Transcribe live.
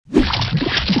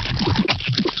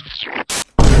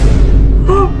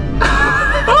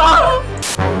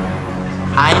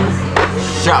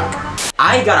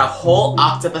I got a whole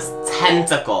octopus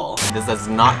tentacle. This does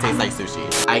not taste like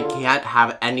sushi. I can't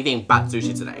have anything but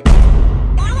sushi today.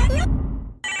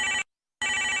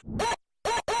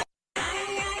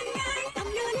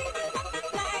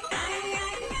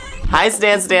 Hi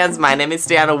Stans, my name is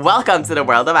Stan. Welcome to the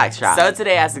world of extra. So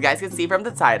today, as you guys can see from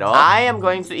the title, I am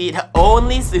going to eat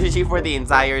only sushi for the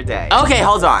entire day. Okay,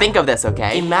 hold on. Think of this,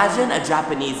 okay? Imagine a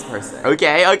Japanese person.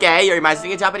 Okay, you're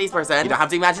imagining a Japanese person. You don't have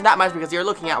to imagine that much because you're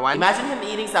looking at one. Imagine him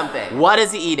eating something. What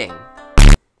is he eating?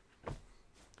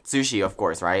 Sushi, of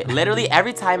course, right? Literally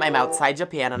every time I'm outside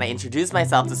Japan and I introduce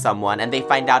myself to someone and they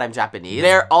find out I'm Japanese,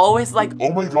 they're always like,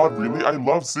 oh my god, really? I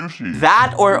love sushi.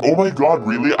 That or, oh my god,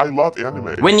 really? I love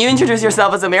anime. When you introduce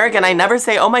yourself as American, I never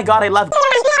say, oh my god, I love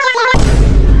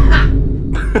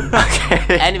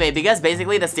Okay. Anyway, because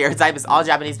basically the stereotype is all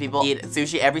Japanese people eat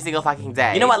sushi every single fucking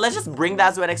day. You know what? Let's just bring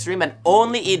that to an extreme and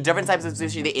only eat different types of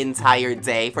sushi the entire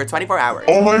day for 24 hours.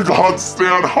 Oh my god,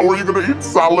 Stan, how are you gonna eat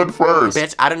salad first?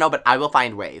 Bitch, I don't know, but I will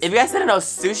find ways. If you guys didn't know,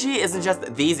 sushi isn't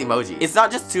just these emojis. It's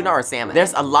not just tuna or salmon.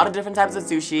 There's a lot of different types of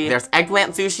sushi. There's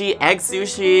eggplant sushi, egg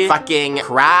sushi, fucking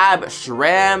crab,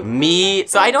 shrimp, meat.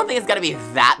 So I don't think it's gonna be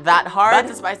that hard. But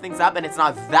to spice things up, and it's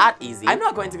not that easy, I'm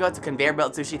not going to go to conveyor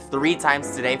belt sushi 3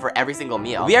 times today for every single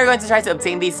meal. We are going to try to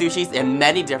obtain these sushis in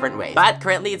many different ways. But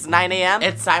currently it's 9 AM.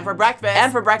 It's time for breakfast.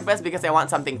 And for breakfast, because I want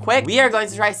something quick, we are going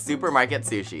to try supermarket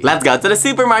sushi. Let's go to the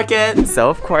supermarket. So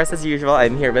of course, as usual,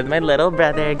 I'm here with my little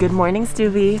brother. Good morning,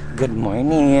 Stewie. Good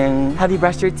morning. Have you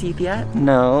brushed your teeth yet?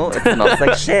 No, it smells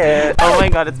like shit. Oh my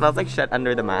god, it smells like shit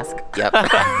under the mask. Yep.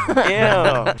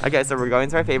 Ew. Okay, so we're going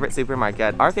to our favorite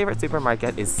supermarket. Our favorite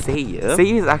supermarket is Seiyu.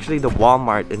 Seiyu is actually the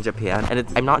Walmart in Japan. And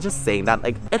I'm not just saying that,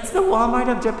 like, it's the Walmart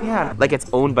of Japan. Like, it's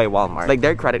owned by Walmart. Like,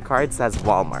 their credit card says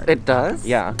Walmart. It does?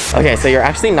 Yeah. Okay, so you're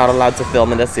actually not allowed to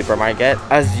film in the supermarket,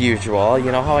 as usual.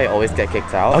 You know how I always get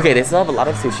kicked out? Okay, they still have a lot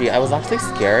of sushi. I was actually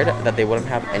scared that they wouldn't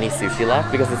have any sushi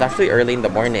left because it's actually early in the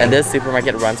morning. And this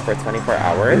supermarket runs for 24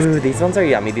 hours. Ooh, these ones are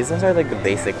yummy. These ones are like the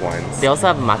basic ones. They also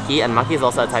have maki, and maki is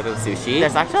also a type of sushi.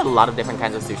 There's actually a lot of different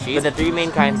kinds of sushi, but the 3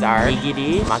 main kinds are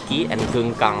nigiri, maki, and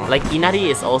gunkang. Like, inari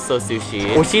is also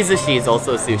sushi. Oshizushi is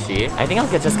also sushi. I think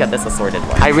I'll just get this assorted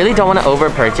one. I really don't want to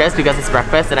over-purchase because it's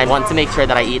breakfast and I want to make sure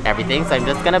that I eat everything, so I'm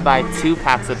just gonna buy 2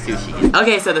 packs of sushi.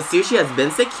 Okay, so the sushi has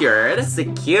been secured.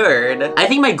 I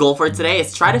think my goal for today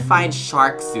is try to find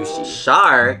shark sushi.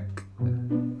 Shark?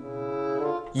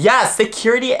 Yes,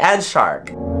 security and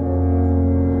shark.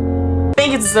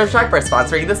 Thank you to Surfshark for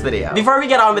sponsoring this video. Before we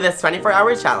get on with this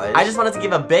 24-hour challenge, I just wanted to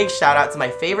give a big shout out to my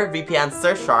favorite VPN,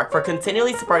 Surfshark, for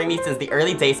continually supporting me since the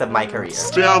early days of my career.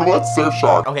 Stan, what's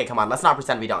Surfshark? Okay, come on, let's not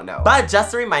pretend we don't know. But just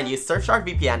to remind you, Surfshark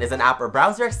VPN is an app or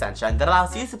browser extension that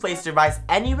allows you to place your device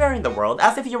anywhere in the world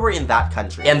as if you were in that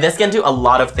country. And this can do a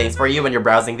lot of things for you when you're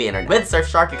browsing the internet. With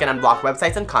Surfshark, you can unblock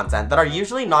websites and content that are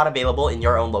usually not available in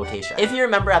your own location. If you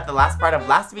remember at the last part of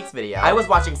last week's video, I was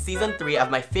watching season 3 of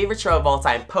my favorite show of all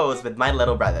time, Pose, with my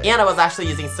little brother. And I was actually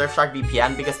using Surfshark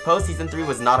VPN because Pose Season 3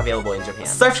 was not available in Japan.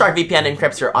 Surfshark VPN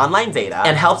encrypts your online data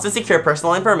and helps to secure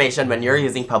personal information when you're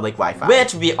using public Wi-Fi,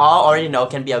 which we all already know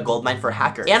can be a goldmine for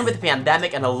hackers. And with the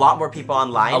pandemic and a lot more people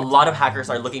online, a lot of hackers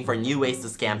are looking for new ways to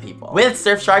scam people. With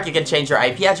Surfshark, you can change your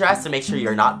IP address to make sure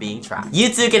you're not being tracked. You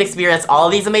too can experience all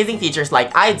these amazing features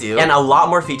like I do, and a lot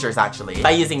more features actually,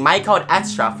 by using my code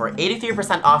EXTRA for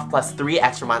 83% off plus 3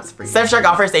 extra months free. Surfshark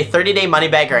offers a 30-day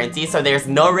money-back guarantee, so there's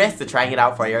no risk to trying it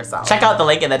out for yourself. Check out the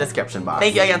link in the description box.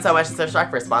 Thank you again so much to Surfshark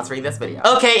for sponsoring this video.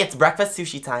 Okay, it's breakfast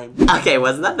sushi time. Okay,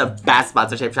 wasn't that the best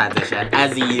sponsorship transition?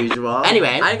 As usual.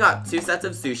 Anyway, I got 2 sets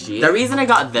of sushi. The reason I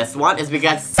got this one is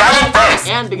because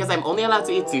and because I'm only allowed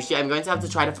to eat sushi, I'm going to have to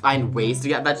try to find ways to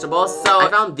get vegetables. So I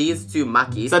found these 2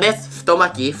 maki. So this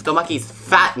futomaki. Futomaki is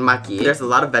fat maki. There's a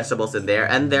lot of vegetables in there,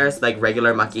 and there's like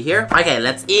regular maki here. Okay,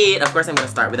 let's eat. Of course, I'm gonna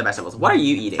start with the vegetables. What are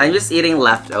you eating? I'm just eating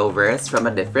leftovers from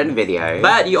a different video.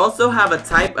 But you also have a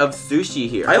type of sushi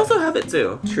here. I also have it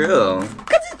too. True.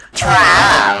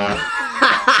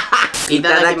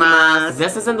 Itadakimasu.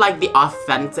 This isn't like the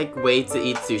authentic way to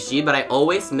eat sushi, but I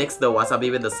always mix the wasabi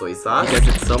with the soy sauce because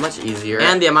it's so much easier.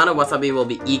 And the amount of wasabi will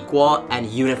be equal and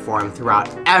uniform throughout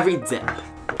every dip.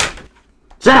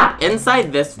 Shut up!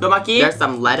 Inside this futomaki, there's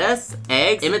some lettuce,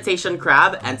 eggs, imitation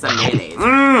crab, and some mayonnaise.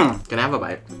 Can I have a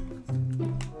bite?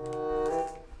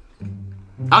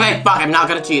 Okay, fuck, I'm not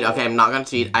gonna cheat. Okay, I'm not gonna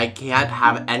cheat. I can't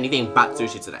have anything but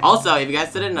sushi today. Also, if you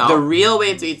guys didn't know, the real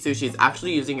way to eat sushi is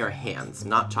actually using your hands,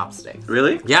 not chopsticks.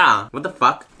 Really? Yeah. What the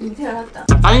fuck? So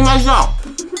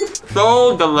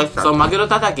delicious. So maki no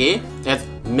tataki is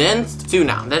minced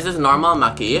tuna. This is normal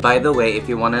maki. By the way, if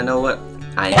you wanna know what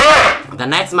I am, The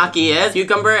next maki is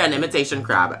cucumber and imitation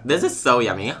crab. This is so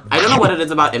yummy. I don't know what it is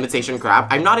about imitation crab.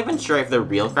 I'm not even sure if they're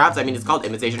real crabs. I mean, it's called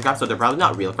imitation crab, so they're probably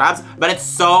not real crabs, but it's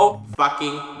so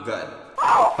fucking good.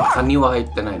 Up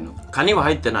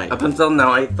until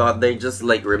now, I thought they just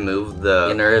like removed the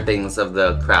inner things of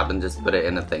the crab and just put it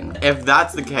in a thing. If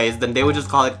that's the case, then they would just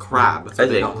call it crab. So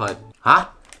they don't call it. Huh?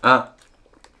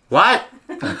 What?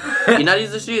 Inari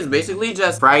sushi is basically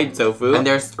just fried tofu and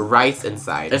there's rice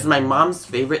inside. It's my mom's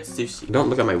favorite sushi. Don't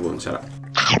look at my wound, shut up.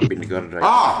 If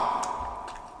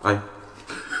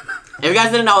you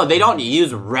guys didn't know, they don't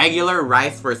use regular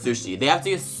rice for sushi. They have to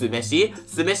use sumeshi.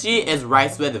 Sumeshi is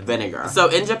rice with vinegar. So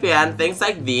in Japan, things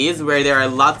like these, where there are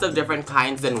lots of different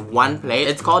kinds in one plate,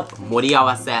 it's called mori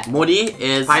awase. Mori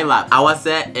is pile up.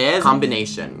 Awase is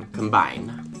combination,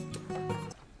 combine.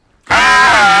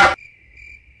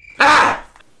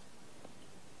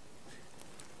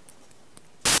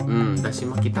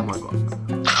 Dashimaki tamago.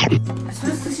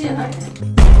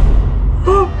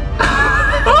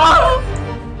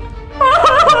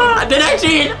 Did I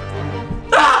cheat?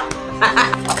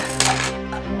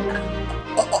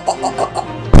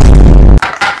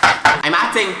 I'm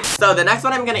acting. So the next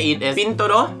one I'm gonna eat is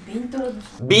bintoro.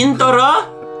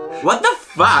 Bintoro? What the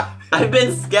fuck? I've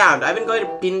been scammed. I've been going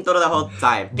to bintoro the whole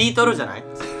time. Bintoro janai.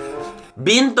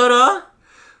 Bintoro?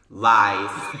 Lies.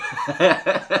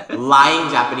 Lying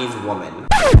Japanese woman.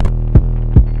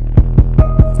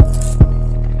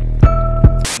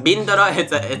 Bintoro,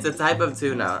 it's a type of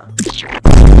tuna.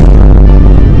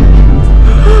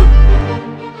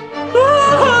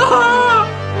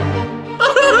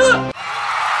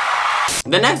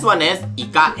 The next one is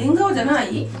ika.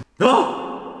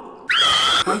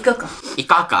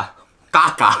 Ikaka.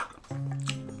 Kaka.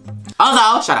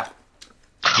 Also, shut up.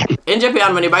 In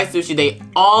Japan, when you buy sushi, they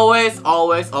always,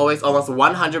 almost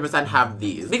 100% have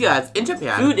these. Because in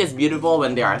Japan, food is beautiful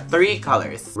when there are 3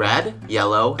 colors. Red,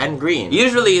 yellow, and green.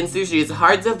 Usually in sushi, it's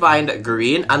hard to find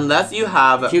green unless you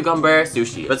have cucumber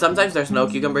sushi. But sometimes there's no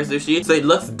cucumber sushi, so it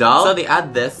looks dull. So they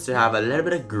add this to have a little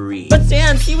bit of green. But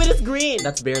Stan, see what is green?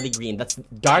 That's barely green. That's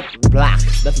dark black.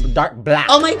 That's dark black.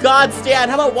 Oh my god, Stan,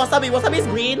 how about wasabi? Wasabi is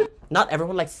green? Not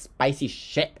everyone likes spicy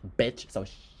shit, bitch. So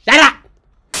shut up!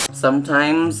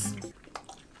 Sometimes.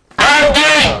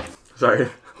 Sorry.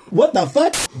 What the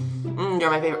fuck? You're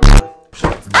my favorite.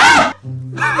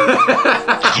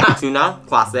 Tuna,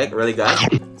 classic, really good.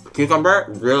 Cucumber,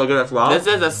 really good as well. This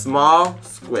is a small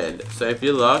squid. So if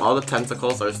you look, all the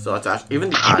tentacles are still attached,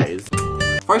 even the eyes.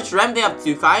 For shrimp, they have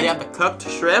 2 kinds. They have the cooked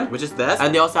shrimp, which is this,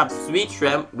 and they also have sweet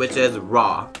shrimp, which is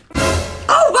raw.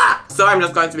 Oh, wow! So I'm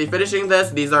just going to be finishing this.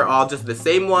 These are all just the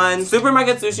same ones.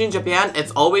 Supermarket sushi in Japan,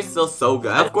 it's always still so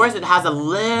good. Of course, it has a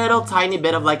little tiny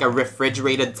bit of like a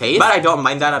refrigerated taste, but I don't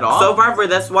mind that at all. So far for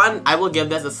this one, I will give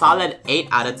this a solid 8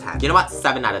 out of 10. You know what?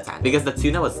 7 out of 10. Because the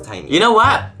tuna was tiny. You know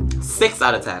what? 6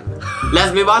 out of 10.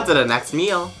 Let's move on to the next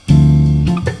meal.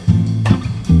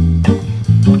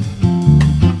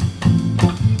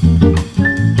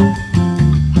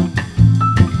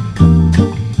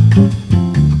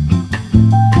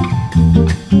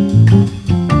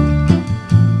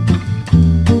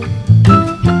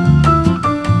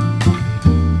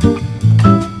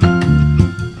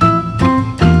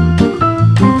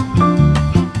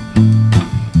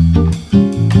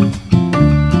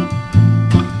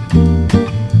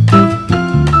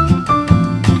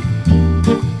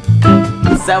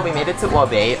 So we made it to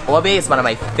Obe. Obe is one of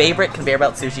my favorite conveyor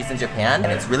belt sushis in Japan,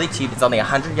 and it's really cheap. It's only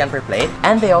 100 yen per plate,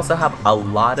 and they also have a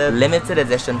lot of limited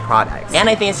edition products. And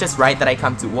I think it's just right that I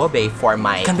come to Obe for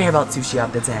my conveyor belt sushi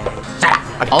of the day. Shut up!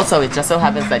 Also, it just so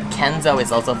happens that Kenzo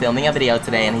is also filming a video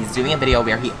today, and he's doing a video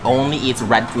where he only eats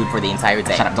red food for the entire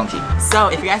day. Shut up, don't cheat. So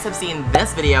if you guys have seen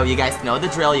this video, you guys know the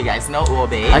drill, you guys know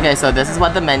Obe. Okay, so this is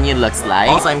what the menu looks like.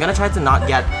 Also, I'm gonna try to not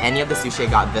get any of the sushi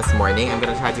I got this morning. I'm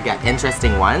gonna try to get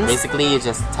interesting ones. Basically, you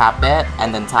just tap it,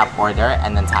 and then tap order,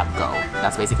 and then tap go.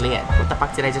 That's basically it. What the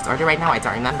fuck did I just order right now? I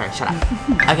don't remember. Shut up.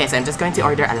 Okay, so I'm just going to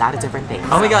order a lot of different things.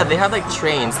 Oh my god, they have like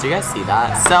trains. Do you guys see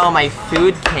that? So my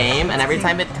food came, and every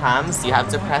time it comes, you have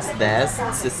to press this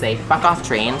to say fuck off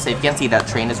train. So if you can see, that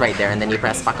train is right there, and then you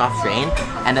press fuck off train,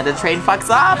 and then the train fucks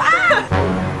off. Ah!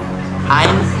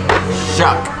 I'm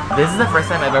shook. This is the first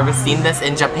time I've ever seen this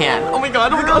in Japan. Oh my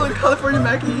god, Like California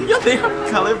Mackie. Yeah, they have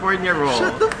California roll.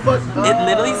 Shut the fuck up. It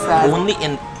literally says only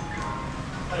in...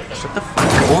 Shut the fuck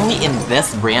up. Only in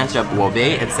this branch of Obe,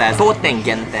 it says Toten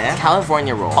Gente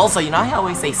California roll. Also, you know how I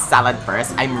always say salad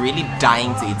first? I'm really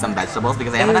dying to eat some vegetables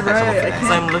because I haven't had vegetables today.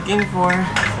 So I'm looking for...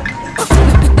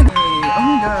 Oh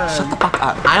my god. Shut the fuck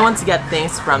up. I want to get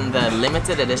things from the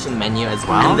limited edition menu as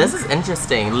well. And this is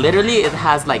interesting. Literally, it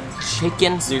has like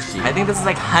chicken sushi. I think this is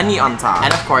like honey on top.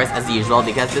 And of course, as usual,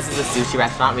 because this is a sushi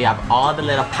restaurant, we have all the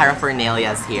little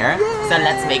paraphernalias here. So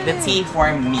let's make the tea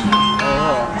for me.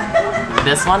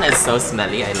 This one is so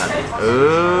smelly. I love it.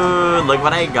 Ooh, look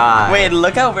what I got. Wait,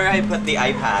 look at where I put the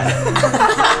iPad.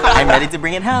 I'm ready to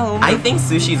bring it home. I think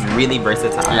sushi is really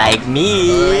versatile. Like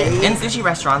me. In sushi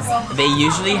restaurants, they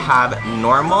usually have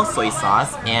normal soy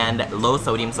sauce and low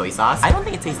sodium soy sauce. I don't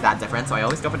think it tastes that different, so I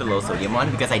always go for the low sodium one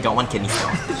because I don't want kidney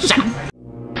stone. Shut up.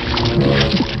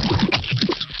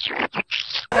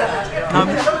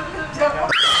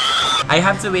 I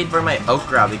have to wait for my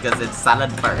okra because it's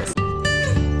salad first.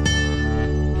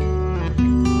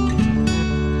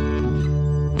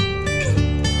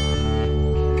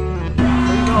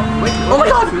 Oh my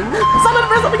god! Salad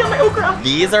first, let me get my okra!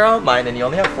 These are all mine and you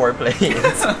only have 4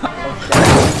 plates.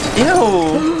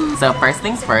 Ew! So first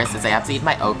things first is I have to eat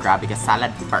my okra because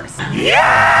salad first.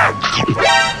 Yeah!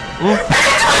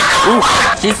 Ooh,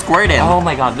 she's squirting. Oh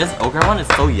my god, this okra one is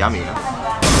so yummy.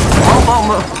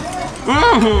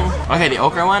 Okay, the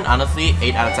okra one, honestly,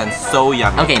 8 out of 10, so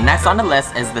yummy. Okay, next on the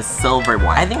list is the silver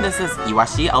one. I think this is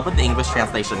iwashi. I'll put the English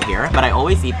translation here. But I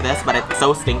always eat this, but it's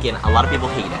so stinky and a lot of people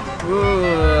hate it.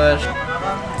 Ooh.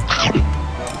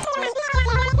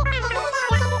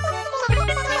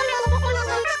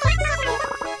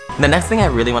 The next thing I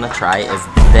really want to try is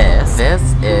this. This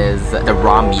is the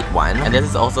raw meat one. And this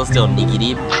is also still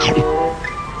nigiri.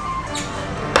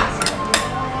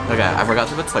 Okay, I forgot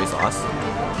to put soy sauce.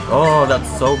 Oh, that's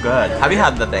so good. Have you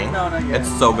had the thing? No, not yet.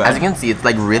 It's so good. As you can see, it's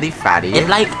like really fatty. It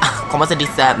like, como se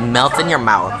dice, melts in your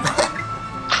mouth.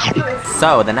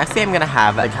 So, the next thing I'm gonna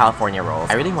have are California rolls.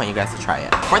 I really want you guys to try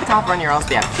it. For the California rolls,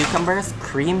 they have cucumbers,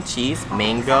 cream cheese,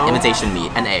 mango, imitation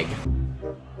meat, and egg.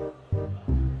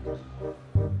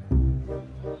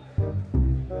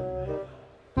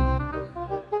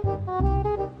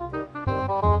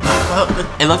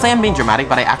 It looks like I'm being dramatic,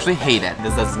 but I actually hate it.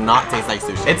 This does not taste like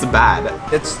sushi. It's bad.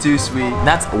 It's too sweet.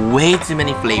 That's way too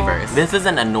many flavors. This is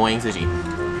an annoying sushi.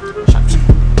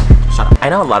 Shut up. I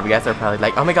know a lot of you guys are probably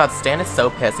like, oh my god, Stan is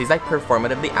so pissed. He's like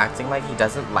performatively acting like he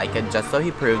doesn't like it just so he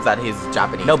proves that he's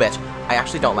Japanese. No bitch, I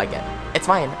actually don't like it. It's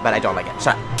fine, but I don't like it.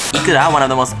 Shut up. Ikura, one of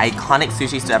the most iconic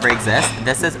sushis to ever exist.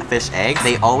 This is fish eggs.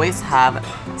 They always have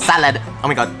salad. Oh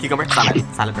my god, cucumber, salad.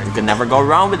 Salad first. You could never go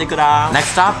wrong with ikura.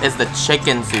 Next up is the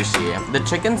chicken sushi. The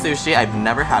chicken sushi I've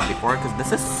never had before because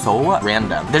this is so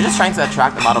random. They're just trying to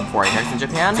attract a lot of foreigners in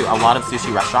Japan to a lot of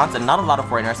sushi restaurants, and not a lot of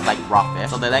foreigners like raw fish,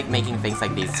 so they like making things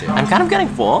like these too. I'm kind of getting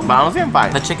full, but honestly I'm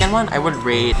fine. The chicken one I would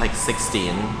rate like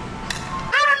 16.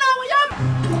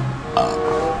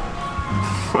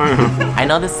 I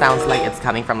know this sounds like it's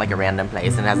coming from like a random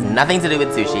place and it has nothing to do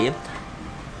with sushi.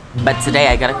 But today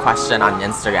I got a question on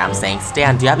Instagram saying,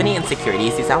 Stan, do you have any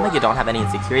insecurities? You sound like you don't have any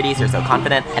insecurities, you're so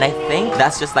confident. And I think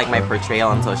that's just like my portrayal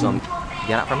on social media.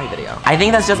 Yeah, not for my video. I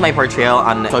think that's just my portrayal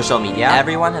on social media.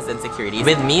 Everyone has insecurities.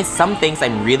 With me, some things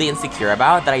I'm really insecure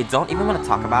about that I don't even want to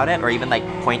talk about it or even like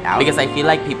point out. Because I feel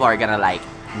like people are gonna like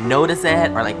notice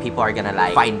it, or like people are gonna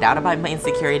like find out about my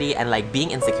insecurity, and like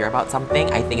being insecure about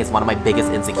something I think is one of my biggest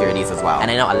insecurities as well.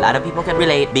 And I know a lot of people can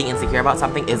relate. Being insecure about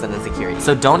something is an insecurity.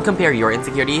 So don't compare your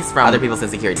insecurities from other people's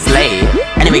insecurities. Slay!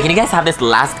 Anyway, can you guys have this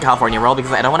last California roll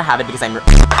because I don't want to have it because I'm...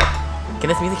 Can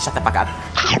this music shut the fuck up?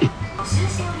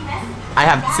 I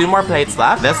have 2 more plates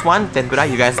left. This one, tempura.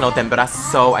 You guys know tempura,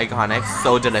 so iconic,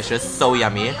 so delicious, so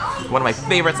yummy. One of my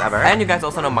favorites ever. And you guys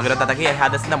also know maguro tataki. I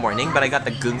had this in the morning, but I got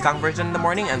the gunkang version in the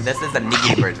morning, and this is the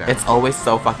nigiri version. It's always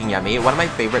so fucking yummy. One of my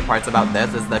favorite parts about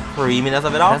this is the creaminess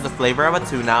of it all. It has the flavor of a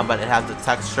tuna, but it has the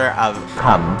texture of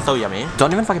so yummy.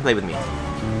 Don't even fucking play with me.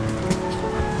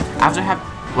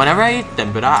 Whenever I eat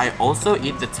tempura, I also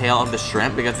eat the tail of the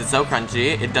shrimp because it's so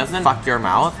crunchy. It doesn't fuck your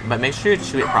mouth, but make sure you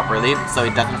chew it properly so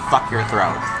it doesn't fuck your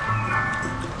throat.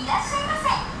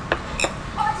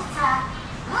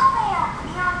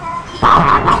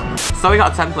 So we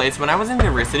got 10 plates. When I was in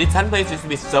university, 10 plates used to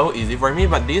be so easy for me,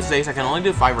 but these days I can only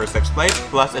do 5 or 6 plates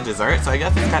plus a dessert, so I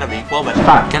guess it's kind of equal, but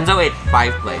Kenzo ate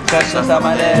 5 plates.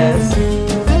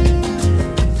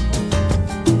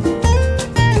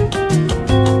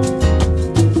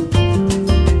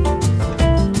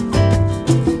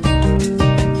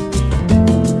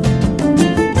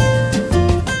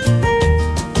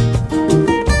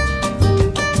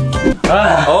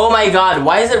 Oh my god,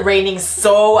 why is it raining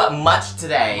so much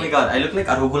today? Oh my god, I look like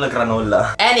arugula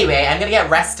granola. Anyway, I'm gonna get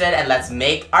rested and let's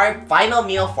make our final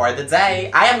meal for the day.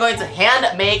 I am going to hand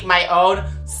make my own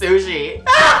sushi.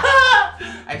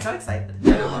 I'm so excited.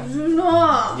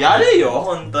 のやるよ、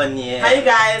本当に。Hi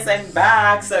guys, I'm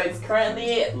back. So it's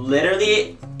currently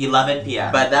literally 11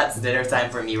 p.m. But that's dinner time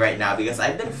for me right now because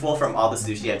I've been full from all the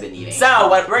sushi I've been eating. So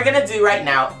what we're gonna do right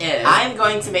now is I'm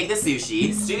going to make the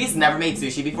sushi. Stewie's never made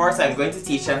sushi before, so I'm going to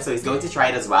teach him, so he's going to try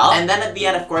it as well. And then at the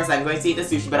end, of course, I'm going to eat the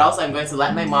sushi, but also I'm going to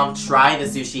let my mom try the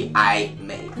sushi I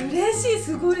made. 嬉しい、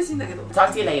すごい嬉しいんだけど。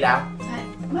 Talk to you later. はい、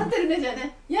待ってるね、じゃあ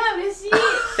ね。いや、嬉しい。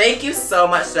 Thank you so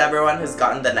much to everyone who's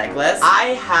gotten the necklace.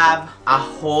 I have a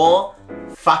whole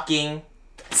fucking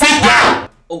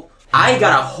oh, I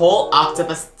got a whole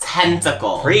octopus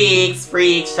tentacle. Freaks,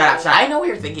 shut up. I know what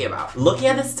you're thinking about. Looking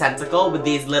at this tentacle with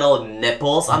these little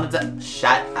nipples on the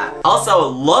shut up. Also,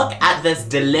 look at this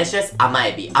delicious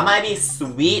amaebi. Amaebi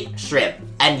sweet shrimp.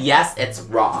 And yes, it's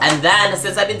raw. And then,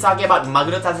 since I've been talking about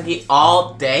maguro tataki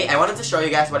all day, I wanted to show you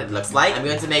guys what it looks like. I'm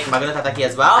going to make maguro tataki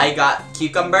as well. I got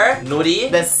cucumber, nori,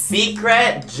 the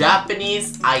secret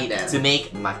Japanese item to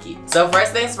make maki. So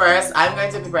first things first, I'm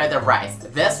going to prepare the rice.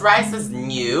 This rice is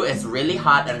new, it's really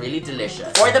hot and really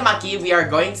delicious. For the maki, we are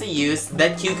going to use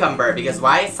the cucumber because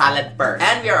why? Salad first.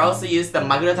 And we are also use the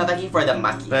maguro tataki for the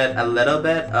maki. Put a little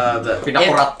bit of the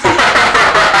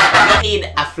you need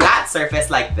a flat surface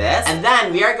like this, and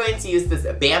then we are going to use this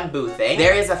bamboo thing.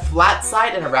 There is a flat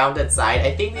side and a rounded side.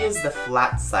 I think we use the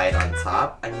flat side on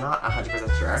top. I'm not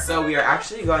 100% sure. So we are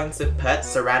actually going to put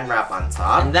saran wrap on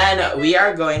top, and then we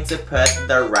are going to put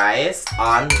the rice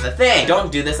on the thing.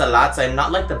 Don't do this a lot, so I'm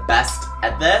not like the best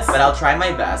at this, but I'll try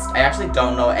my best. I actually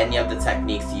don't know any of the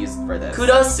techniques used for this.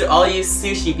 Kudos to all you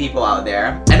sushi people out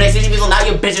there. And by sushi people, not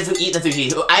you bitches who eat the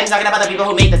sushi. I'm talking about the people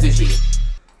who make the sushi.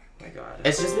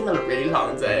 It's just been a really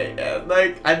long day, and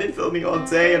like, I've been filming all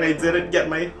day and I didn't get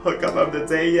my hookup of the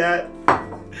day yet.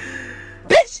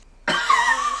 Bitch!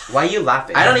 Why are you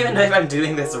laughing? I don't even know if I'm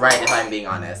doing this right, if I'm being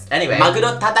honest. Anyway,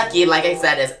 maguro tataki, like I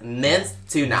said, is minced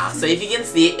tuna. So if you can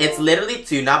see, it's literally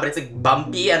tuna, but it's like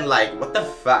bumpy and like, what the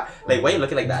fuck? Like, why are you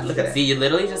looking like that? Look at it. See, you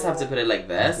literally just have to put it like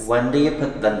this. When do you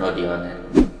put the nori on it?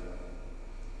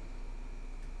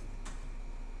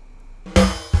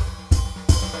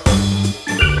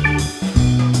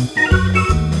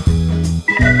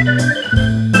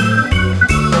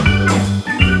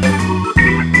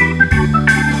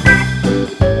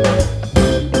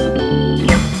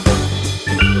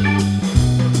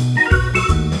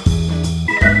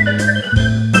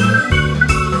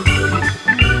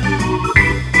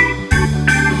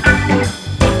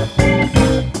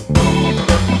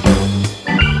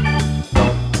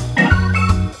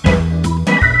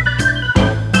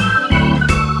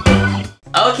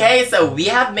 Okay, so we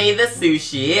have made the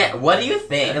sushi. What do you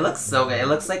think? It looks so good. It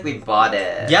looks like we bought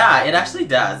it. Yeah, it actually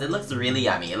does. It looks really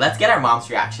yummy. Let's get our mom's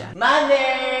reaction. Money!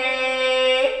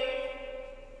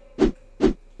 あ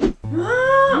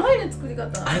ー、の作り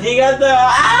方。ありがとう。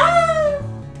Ah!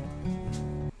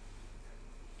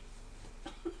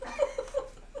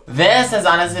 This has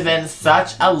honestly been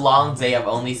such a long day of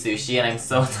only sushi, and I'm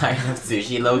so tired of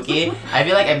sushi, low-key. I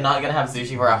feel like I'm not gonna have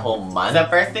sushi for a whole month. The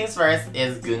first things first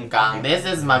is gunkang. This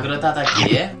is maguro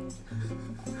tataki.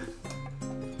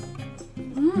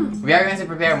 We are going to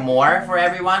prepare more for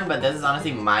everyone, but this is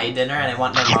honestly my dinner, and I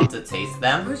want my mom to taste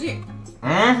them.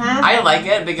 I like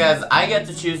it because I get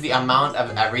to choose the amount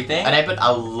of everything, and I put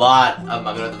a lot of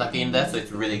maguro tataki in this, so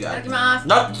it's really good.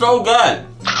 That's so good!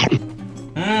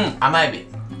 Amaebi.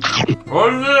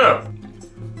 What is it?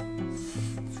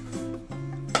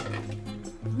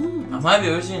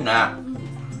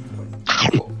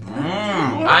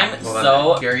 I'm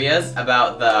so curious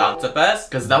about the octopus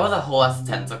because that was a whole ass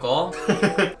tentacle.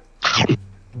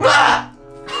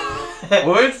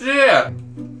 What is it?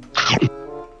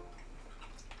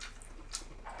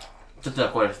 ちょっと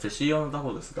これ寿司用のタ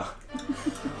コですか？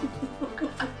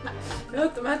ちょ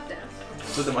っと待って。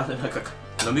ちょっと待って、なんか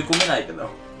飲み込めないけど。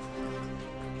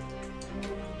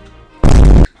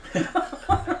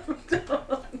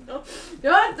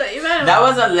That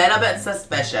was a little bit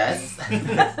suspicious.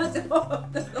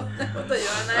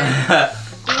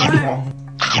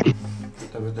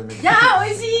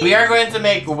 We are going to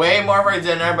make way more for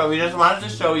dinner, but we just wanted to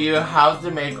show you how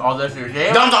to make all the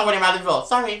sushi. Don't talk when your mouth is full.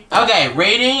 Sorry. Okay,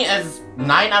 rating is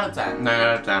 9 out of 10. 9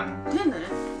 out of 10.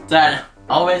 10.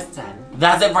 Always 10.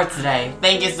 That's it for today.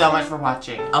 Thank you so much for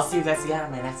watching. I'll see you guys again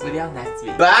in my next video next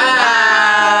week.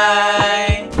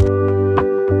 Bye!